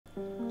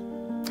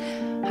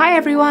Hi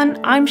everyone,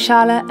 I'm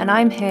Charlotte and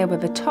I'm here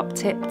with a top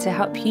tip to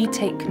help you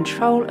take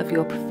control of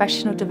your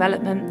professional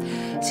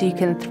development so you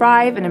can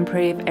thrive and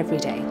improve every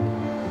day.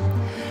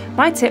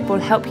 My tip will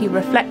help you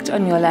reflect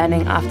on your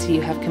learning after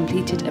you have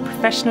completed a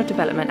professional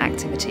development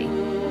activity.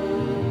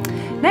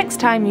 Next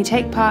time you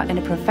take part in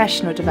a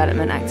professional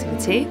development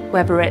activity,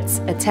 whether it's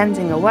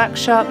attending a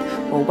workshop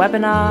or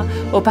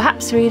webinar, or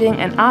perhaps reading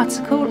an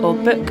article or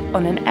book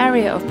on an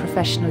area of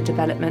professional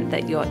development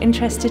that you're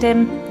interested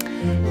in,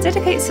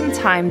 dedicate some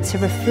time to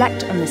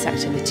reflect on this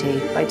activity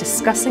by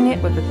discussing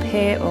it with a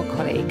peer or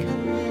colleague.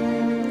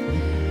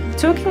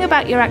 Talking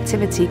about your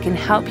activity can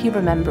help you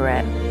remember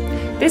it.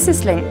 This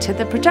is linked to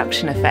the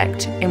production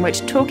effect, in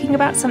which talking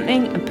about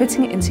something and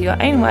putting it into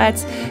your own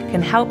words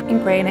can help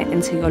ingrain it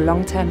into your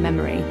long-term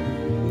memory.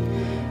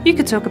 You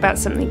could talk about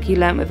something you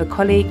learnt with a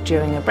colleague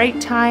during a break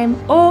time,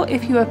 or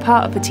if you are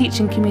part of a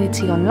teaching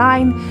community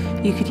online,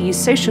 you could use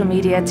social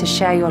media to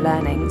share your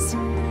learnings.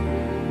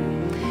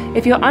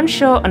 If you're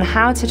unsure on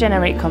how to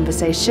generate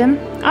conversation,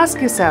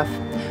 ask yourself,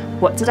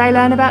 what did I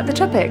learn about the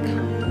topic?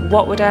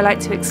 What would I like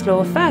to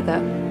explore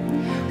further?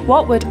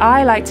 What would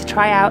I like to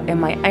try out in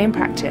my own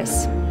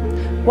practice?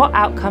 What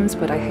outcomes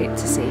would I hope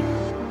to see?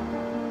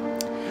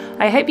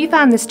 I hope you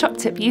found this top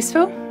tip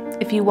useful.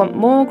 If you want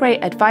more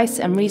great advice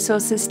and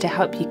resources to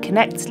help you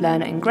connect,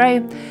 learn and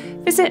grow,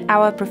 visit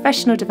our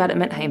professional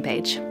development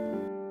homepage.